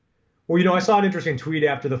 Well, I saw an interesting tweet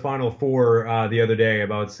after the Final Four the other day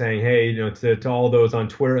about saying, hey, to all those on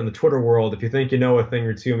Twitter, in the Twitter world, if you think you know a thing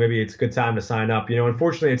or two, maybe it's a good time to sign up.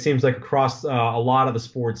 Unfortunately, it seems like across a lot of the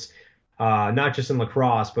sports, not just in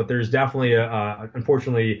lacrosse, but there's definitely,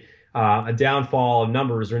 unfortunately, a downfall of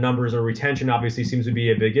numbers or retention obviously seems to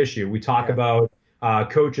be a big issue. We talk about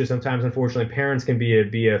coaches. Sometimes, unfortunately, parents can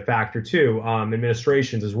be a factor too,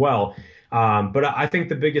 administrations as well. But I think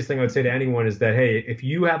the biggest thing I would say to anyone is that, hey, if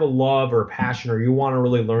you have a love or a passion or you want to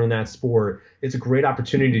really learn that sport, it's a great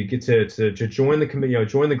opportunity to get to join the committee,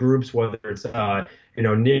 join the groups, whether it's,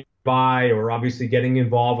 by, or obviously getting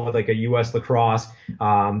involved with like a U.S. lacrosse,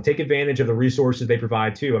 take advantage of the resources they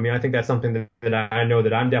provide too. I mean, I think that's something that I know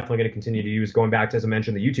that I'm definitely going to continue to use, going back to, as I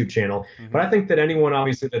mentioned, the YouTube channel. But Hmm. I think that anyone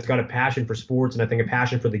obviously that's got a passion for sports, and I think a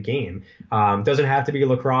passion for the game, doesn't have to be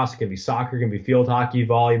lacrosse. It can be soccer, it can be field hockey,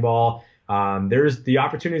 volleyball. There's the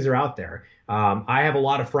opportunities are out there. I have a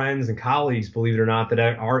lot of friends and colleagues, believe it or not, that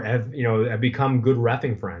have become good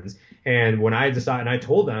reffing friends. And when I decided, and I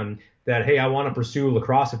told them that, hey, I want to pursue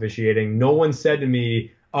lacrosse officiating, no one said to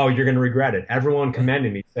me, oh, you're going to regret it. Everyone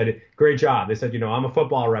commended me, said, great job. They said, I'm a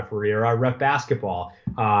football referee, or I ref basketball.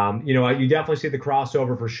 You definitely see the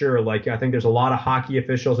crossover for sure. Like, I think there's a lot of hockey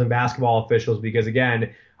officials and basketball officials because,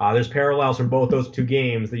 again, there's parallels from both those two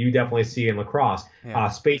games that you definitely see in lacrosse. Yeah.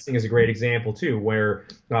 Spacing is a great example too, where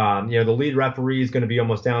the lead referee is going to be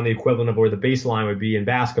almost down the equivalent of where the baseline would be in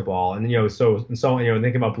basketball, and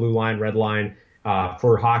thinking about blue line, red line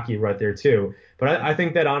for hockey right there too. But I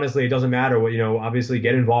think that honestly, it doesn't matter what, obviously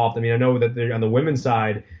get involved. I mean, I know that on the women's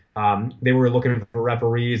side, they were looking for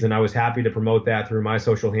referees, and I was happy to promote that through my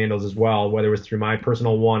social handles as well, whether it was through my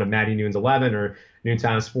personal one of Maddie Noons 11 or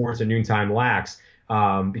Noontime Sports or Noontime Lax.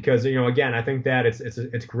 Because again, I think that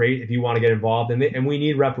it's great if you want to get involved, and we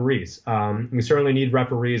need referees. We certainly need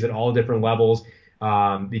referees at all different levels,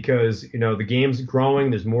 because the game's growing.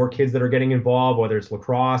 There's more kids that are getting involved, whether it's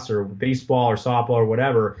lacrosse or baseball or softball or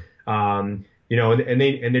whatever. And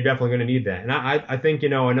they're definitely going to need that. And I think I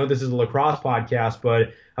know this is a lacrosse podcast, but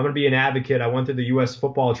I'm going to be an advocate. I went through the USA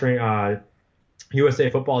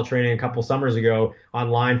football training a couple summers ago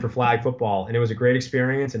online for flag football, and it was a great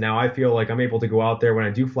experience. And now I feel like I'm able to go out there when I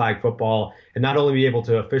do flag football and not only be able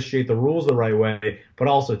to officiate the rules the right way, but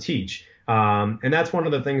also teach. And that's one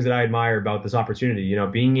of the things that I admire about this opportunity,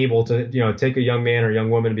 being able to, take a young man or young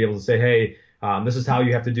woman and be able to say, hey, this is how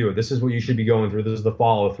you have to do it. This is what you should be going through. This is the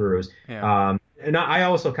follow throughs. Yeah. And I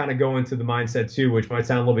also kind of go into the mindset too, which might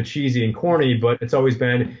sound a little bit cheesy and corny, but it's always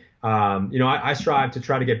been, I strive to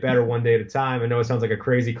try to get better one day at a time. I know it sounds like a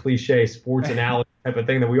crazy cliche sports analogy type of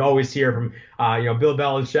thing that we always hear from, Bill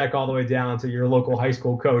Belichick all the way down to your local high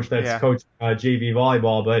school coach that's coached JV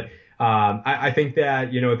volleyball. But I think that,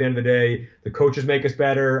 at the end of the day, the coaches make us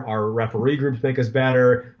better, our referee groups make us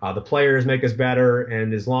better, the players make us better.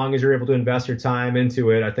 And as long as you're able to invest your time into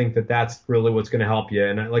it, I think that that's really what's going to help you.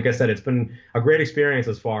 And like I said, it's been a great experience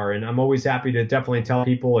thus far. And I'm always happy to definitely tell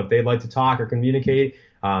people if they'd like to talk or communicate,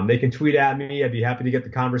 they can tweet at me. I'd be happy to get the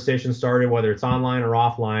conversation started, whether it's online or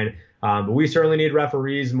offline. But we certainly need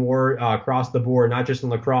referees more across the board, not just in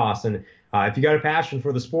lacrosse. And if you got a passion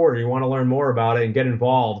for the sport or you want to learn more about it and get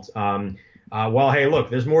involved, hey, look,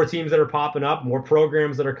 there's more teams that are popping up, more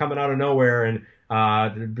programs that are coming out of nowhere, and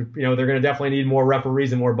they're going to definitely need more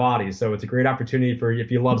referees and more bodies. So it's a great opportunity for,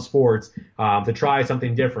 if you love sports, to try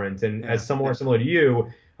something different. And as similar to you,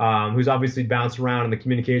 who's obviously bounced around in the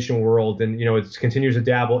communication world and it continues to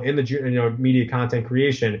dabble in the media content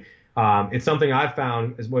creation. It's something I've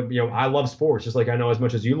found is what I love sports, just like I know as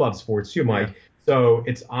much as you love sports too, Mike. Yeah. So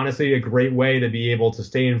it's honestly a great way to be able to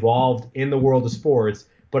stay involved in the world of sports,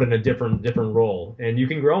 but in a different role, and you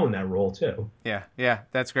can grow in that role too. Yeah,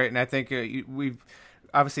 that's great. And I think we've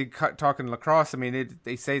obviously talking lacrosse. I mean,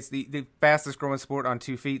 they say it's the fastest growing sport on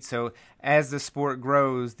 2 feet. So as the sport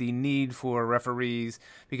grows, the need for referees,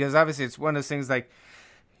 because obviously it's one of those things like.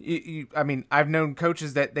 I mean, I've known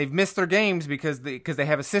coaches that they've missed their games because they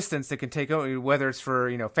have assistants that can take over, whether it's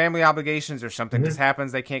for family obligations or something just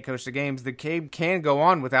happens, they can't coach the games. The game can go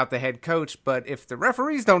on without the head coach, but if the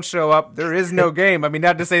referees don't show up, there is no game. I mean,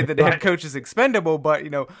 not to say that the head coach is expendable, but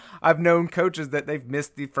I've known coaches that they've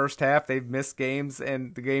missed the first half, they've missed games,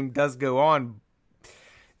 and the game does go on.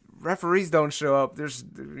 Referees don't show up. There's,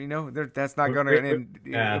 that's not going to.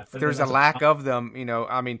 If there's a lack of them,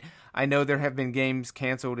 I mean, I know there have been games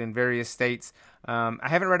canceled in various states. I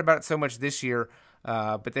haven't read about it so much this year,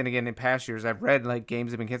 but then again, in past years, I've read like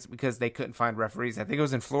games have been canceled because they couldn't find referees. I think it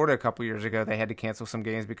was in Florida a couple years ago. They had to cancel some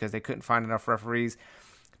games because they couldn't find enough referees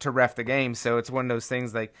to ref the game. So it's one of those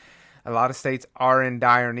things like a lot of states are in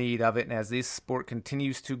dire need of it, and as this sport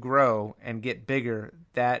continues to grow and get bigger,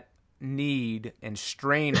 that need and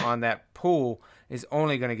strain on that pool is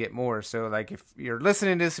only going to get more. So like if you're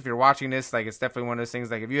listening to this, if you're watching this, like it's definitely one of those things,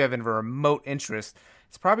 like if you have a remote interest,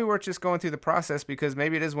 it's probably worth just going through the process, because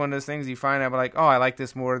maybe it is one of those things you find out like, oh, I like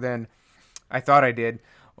this more than I thought I did.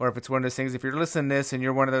 Or if it's one of those things, if you're listening to this and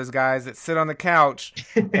you're one of those guys that sit on the couch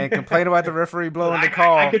and complain about the referee blowing the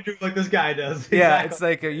call. I could do like this guy does. Yeah, exactly. It's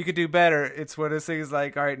like you could do better. It's one of those things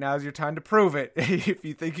like, all right, now's your time to prove it. If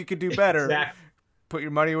you think you could do better. Exactly. Put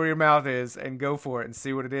your money where your mouth is and go for it and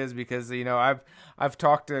see what it is, because I've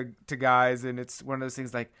talked to guys, and it's one of those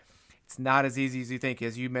things like it's not as easy as you think.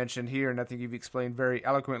 As you mentioned here, and I think you've explained very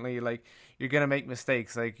eloquently, like you're gonna make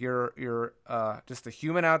mistakes. Like you're just a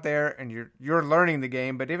human out there, and you're learning the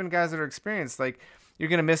game. But even guys that are experienced, like you're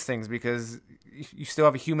gonna miss things because you still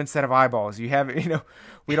have a human set of eyeballs. You have,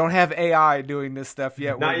 we don't have AI doing this stuff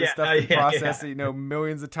yet. Where this stuff can process,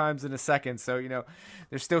 millions of times in a second. So,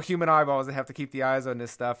 there's still human eyeballs that have to keep the eyes on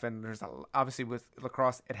this stuff. And there's obviously with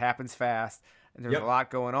lacrosse, it happens fast, and there's a lot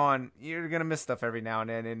going on. You're gonna miss stuff every now and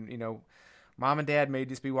then. And mom and dad may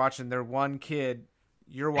just be watching their one kid.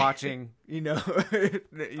 You're watching, 20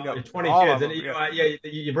 all kids, and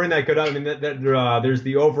you bring that good up. I mean, there's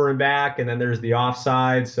the over and back, and then there's the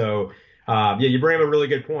offside. So, you bring up a really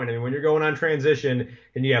good point. I mean, when you're going on transition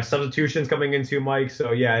and you have substitutions coming into Mike,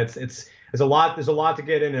 so yeah, it's a lot. There's a lot to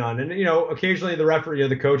get in on, and occasionally the referee,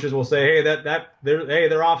 the coaches will say, hey, they're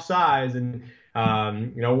offsides, and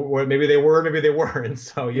maybe they were, maybe they weren't.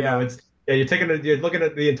 So it's. Yeah, you're looking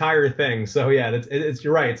at the entire thing. So yeah,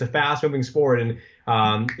 you're right. It's a fast moving sport, and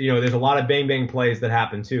there's a lot of bang plays that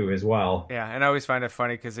happen too as well. Yeah, and I always find it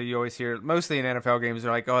funny because you always hear, mostly in NFL games,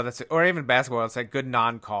 they're like, oh, or even basketball, it's like good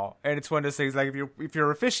non-call, and it's one of those things like if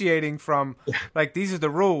you're officiating from like these are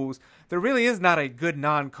the rules, there really is not a good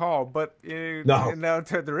non-call, but no,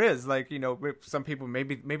 there is some people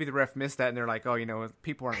maybe the ref missed that and they're like, oh,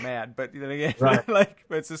 people aren't mad, but then again, right. like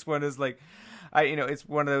it's just one is like. It's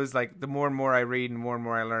one of those, like, the more and more I read and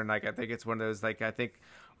more I learn, like, I think it's one of those, like, I think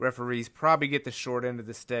referees probably get the short end of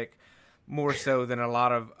the stick more so than a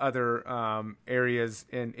lot of other areas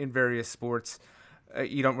in various sports.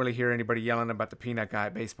 You don't really hear anybody yelling about the peanut guy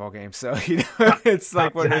at baseball games. So, it's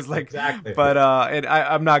like one of those, like, exactly. But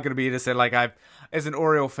I'm not going to be innocent. Like, as an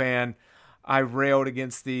Oriole fan, I railed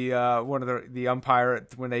against the one of the umpire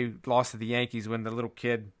when they lost to the Yankees when the little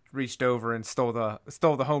kid reached over and stole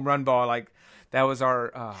the home run ball. Like, that was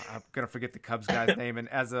our I'm gonna forget the Cubs guy's name, and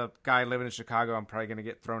as a guy living in Chicago, I'm probably gonna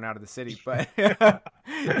get thrown out of the city. But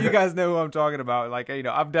you guys know who I'm talking about. Like,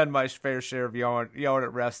 I've done my fair share of yelling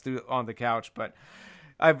at refs on the couch, but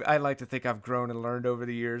I like to think I've grown and learned over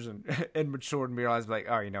the years and matured and realized, like,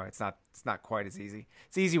 oh, it's not quite as easy.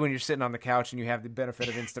 It's easy when you're sitting on the couch and you have the benefit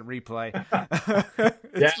of instant replay.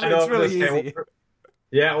 It's really easy.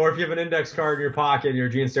 Yeah, or if you have an index card in your pocket in your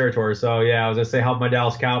jeans territory. So yeah, I was gonna say help my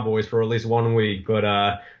Dallas Cowboys for at least 1 week,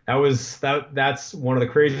 but that's one of the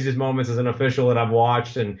craziest moments as an official that I've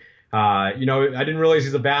watched, and I didn't realize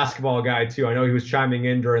he's a basketball guy too. I know he was chiming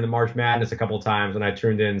in during the March Madness a couple of times when I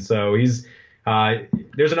tuned in. So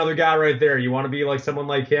there's another guy right there. You want to be like someone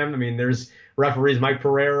like him. I mean, there's referees Mike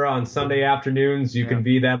Pereira on Sunday afternoons. You can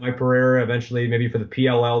be that Mike Pereira eventually, maybe for the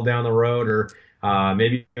PLL down the road, or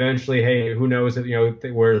maybe eventually, hey, who knows,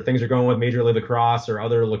 where things are going with Major League Lacrosse or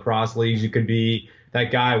other lacrosse leagues, you could be that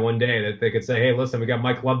guy one day that they could say, hey, listen, we got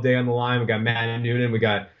Mike Loveday on the line, we got Matt Noonan, we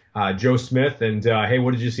got Joe Smith, and hey, what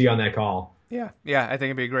did you see on that call? Yeah, I think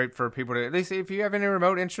it'd be great for people to, at least if you have any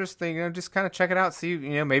remote interest, just kind of check it out. See,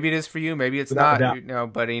 maybe it is for you, maybe it's not.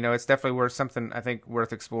 But it's definitely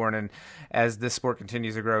worth exploring. And as this sport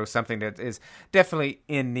continues to grow, something that is definitely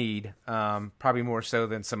in need, probably more so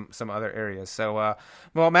than some other areas. So,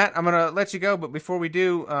 well, Matt, I'm gonna let you go, but before we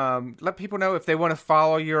do, let people know if they want to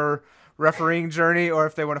follow your refereeing journey or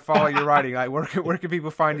if they want to follow your writing. Like, where can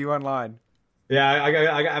people find you online? Yeah,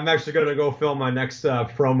 I'm actually going to go film my next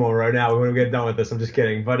promo right now when we get done with this. I'm just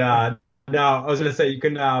kidding. But no, I was going to say you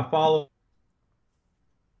can follow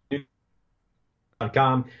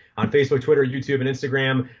on Facebook, Twitter, YouTube, and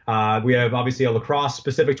Instagram. We have obviously a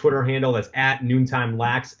lacrosse-specific Twitter handle that's at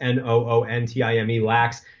NoontimeLax, NOONTIME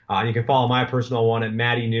Lax. You can follow my personal one at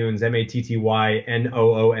Matty Noons,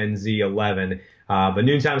 MATTYNOONZ11. But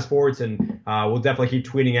Noontime Sports, and we'll definitely keep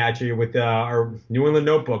tweeting at you with our New England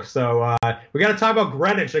notebook. So we got to talk about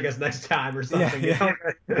Greenwich, I guess, next time or something. Yeah.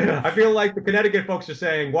 I feel like the Connecticut folks are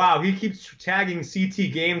saying, wow, he keeps tagging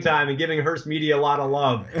CT Game Time and giving Hearst Media a lot of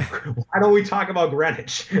love. Why don't we talk about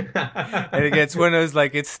Greenwich? And again, it's one of those,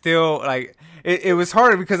 like, it's still, like, it was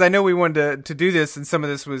hard because I know we wanted to do this, and some of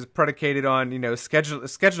this was predicated on,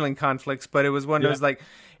 scheduling conflicts, but it was one of those, like,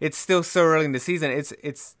 it's still so early in the season.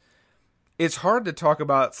 It's hard to talk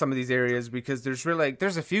about some of these areas because there's really, like,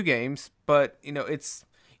 there's a few games, but you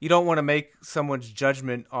don't want to make someone's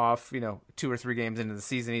judgment off 2 or 3 games into the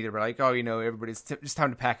season either. But like, oh, everybody's just time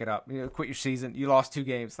to pack it up. Quit your season. You lost 2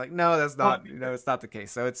 games. Like, no, that's not. It's not the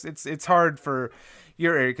case. So it's hard for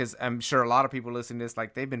your area because I'm sure a lot of people listening to this,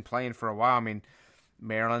 like, they've been playing for a while. I mean,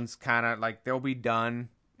 Maryland's kind of like they'll be done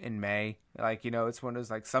in May. Like, it's one of those,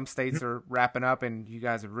 like, some states are wrapping up and you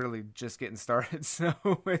guys are really just getting started. So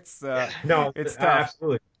it's tough.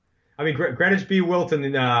 Absolutely. I mean, Greenwich beat Wilton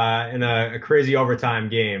in a crazy overtime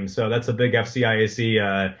game. So that's a big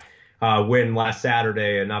FCIAC win last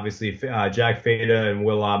Saturday, and obviously Jack Fada and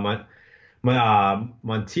Will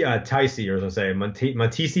Montici, or as I say,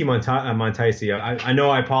 Montisi Montici. I know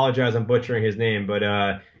I apologize, I'm butchering his name, but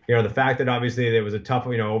the fact that obviously there was a tough,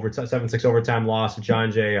 over 7-6 overtime loss to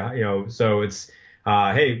John Jay, so it's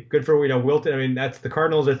hey, good for Wilton. I mean, that's the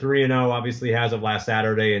Cardinals are 3-0, obviously as of last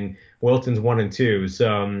Saturday, and Wilton's 1-2.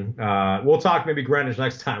 So we'll talk maybe Greenwich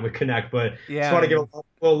next time we connect, but just want to give a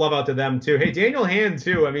little love out to them too. Hey, Daniel Hand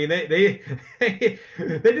too. I mean, they're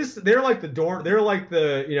like the door. They're like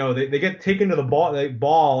they get taken to the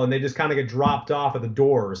ball and they just kind of get dropped off at the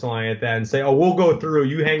door or something like that and say, oh, we'll go through.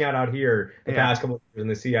 You hang out here the past couple of years in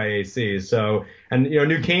the CIAC. So, and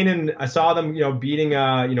New Canaan, I saw them beating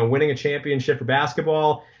winning a championship for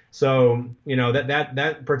basketball. So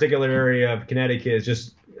that particular area of Connecticut is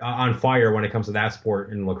just on fire when it comes to that sport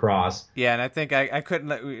in lacrosse. Yeah, and I think I couldn't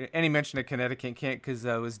let any mention of Connecticut can't because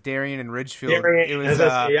it was Darien and Ridgefield. It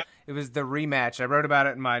was the rematch. I wrote about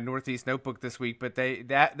it in my Northeast notebook this week, but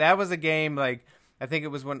that was a game I think it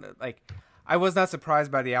was one I was not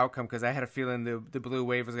surprised by the outcome because I had a feeling the Blue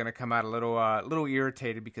Wave was going to come out a little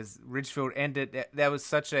irritated because Ridgefield ended. That was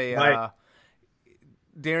such a right.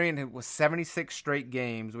 Darien was 76 straight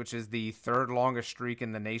games, which is the third longest streak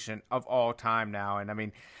in the nation of all time now. And I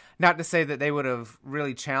mean, not to say that they would have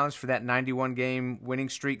really challenged for that 91 game winning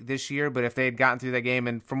streak this year, but if they had gotten through that game,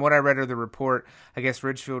 and from what I read of the report, I guess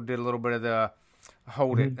Ridgefield did a little bit of the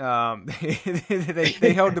hold it.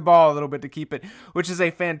 They held the ball a little bit to keep it, which is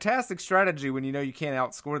a fantastic strategy when you can't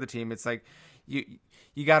outscore the team. It's like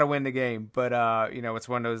you got to win the game, but it's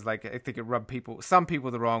one of those I think it rubbed some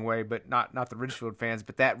people the wrong way, but not the Ridgefield fans.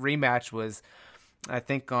 But that rematch was, I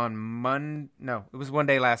think, on Monday. No, it was one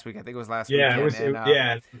day last week. I think it was last week.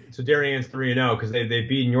 Yeah, So Darien's 3-0 because they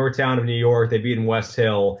beat Yorktown of New York, they beat West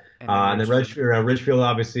Hill, and then Ridgefield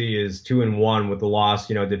obviously is 2-1 with the loss.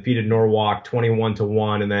 Defeated Norwalk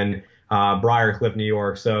 21-1, and then Briarcliff, New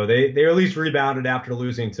York. So they at least rebounded after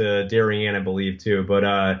losing to Darien, I believe, too.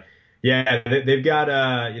 But yeah, they've got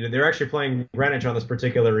they're actually playing Greenwich on this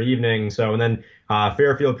particular evening. So and then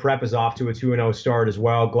Fairfield Prep is off to a 2-0 start as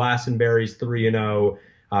well. Glastonbury's 3-0.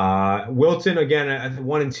 Wilton again at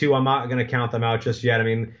 1-2. I'm not going to count them out just yet. I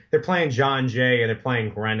mean, they're playing John Jay and they're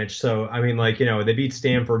playing Greenwich. So I mean, they beat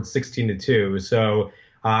Stanford 16-2. So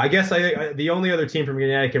I guess the only other team from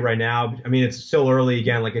Connecticut right now. I mean, it's still early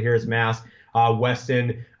again. Here's Mass.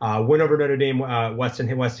 Weston win over Notre Dame, West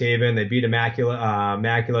Haven. They beat Immaculate,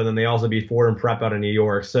 and they also beat Fordham Prep out of New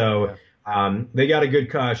York. So they got a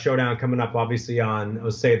good showdown coming up, obviously on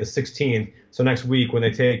let's say the 16th. So next week when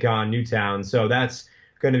they take on Newtown. So that's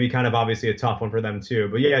going to be kind of obviously a tough one for them too.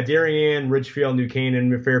 But yeah, Darien, Ridgefield, New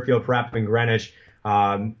Canaan, Fairfield Prep, and Greenwich.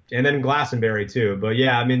 And then Glastonbury too. But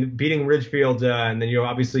yeah, I mean beating Ridgefield and then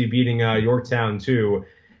obviously beating Yorktown too.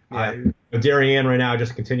 Yeah. Darien right now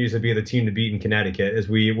just continues to be the team to beat in Connecticut,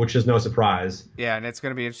 which is no surprise. Yeah, and it's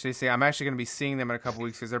going to be interesting to see. I'm actually going to be seeing them in a couple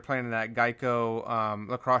weeks because they're playing in that Geico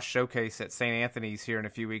lacrosse showcase at St. Anthony's here in a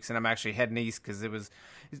few weeks, and I'm actually heading east because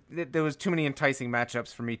there was too many enticing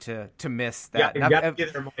matchups for me to miss that. Yeah, you got to be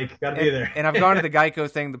there, Mike. Got to be there. And I've gone to the Geico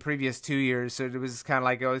thing the previous 2 years, so it was kind of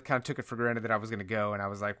I kind of took it for granted that I was going to go, and I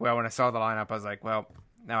was like, well, when I saw the lineup, I was like, well,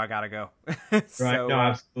 now I got to go. So, right? No,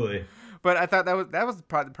 absolutely. But I thought that was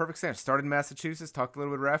probably the perfect sense. Started in Massachusetts, talked a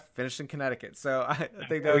little bit of ref, finished in Connecticut. So I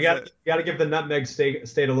think that we got to give the Nutmeg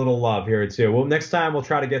State a little love here too. Well, next time we'll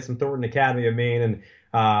try to get some Thornton Academy of Maine and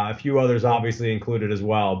a few others obviously included as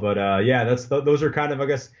well. But yeah, those are kind of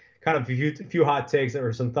a few hot takes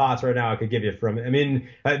or some thoughts right now I could give you from it. I mean,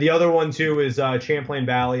 the other one too is Champlain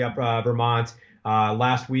Valley up Vermont.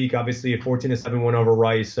 Last week, obviously a 14-7 win over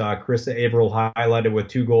Rice. Krista Averill highlighted with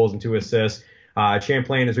 2 goals and 2 assists.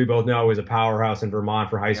 Champlain, as we both know, is a powerhouse in Vermont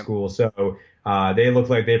for high school. So they look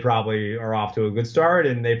like they probably are off to a good start,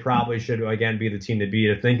 and they probably should again be the team to beat.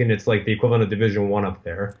 I'm thinking it's like the equivalent of Division I up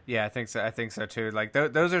there. Yeah, I think so. I think so too.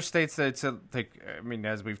 Those are states that I mean,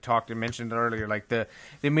 as we've talked and mentioned earlier,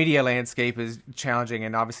 the media landscape is challenging,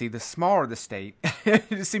 and obviously the smaller the state,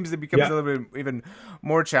 it seems to become a little bit even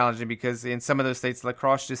more challenging because in some of those states,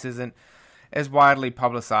 lacrosse just isn't as widely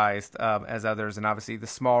publicized as others, and obviously the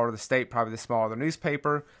smaller the state, probably the smaller the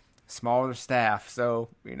newspaper, smaller the staff. So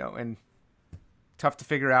and tough to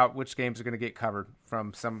figure out which games are going to get covered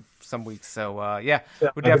from some weeks. So we'll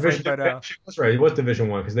definitely. That's right. It was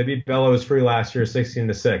Division I because they beat Bellows Free last year,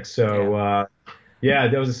 16-6. So yeah,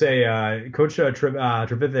 that was to say, Coach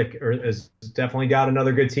Trevithick has definitely got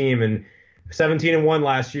another good team and 17-1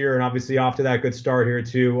 last year, and obviously off to that good start here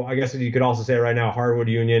too. I guess you could also say right now, Harwood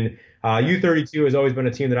Union. U32 has always been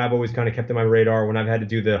a team that I've always kind of kept on my radar when I've had to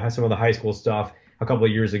do some of the high school stuff. a couple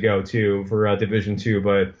of years ago too for Division Two.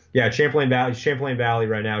 But yeah, Champlain Valley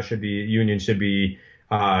right now Union should be.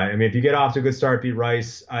 I mean, if you get off to a good start, beat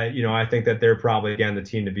Rice, I think that they're probably again the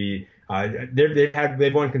team to be.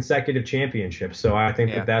 They've won consecutive championships, so I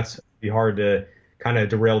think Yeah. that's be hard to kind of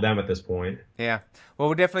derail them at this point. Yeah. Well,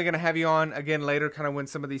 we're definitely going to have you on again later, kind of when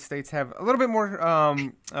some of these states have a little bit more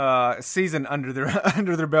season under their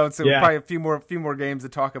under their belt. So Yeah. probably a few more games to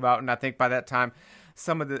talk about, and I think by that time,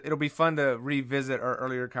 it'll be fun to revisit our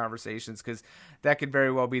earlier conversations because that could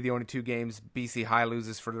very well be the only two games BC High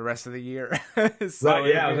loses for the rest of the year. So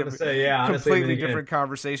Right. Yeah. I was going to say. Yeah. Honestly, completely different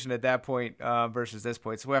conversation at that point versus this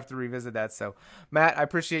point. So we'll have to revisit that. So Matt, I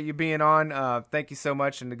appreciate you being on. Thank you so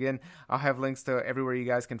much. And again, I'll have links to everywhere you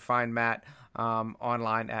guys can find Matt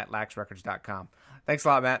online at laxrecords.com. Thanks a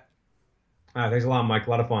lot, Matt. Thanks a lot, Mike. A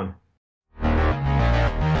lot of fun.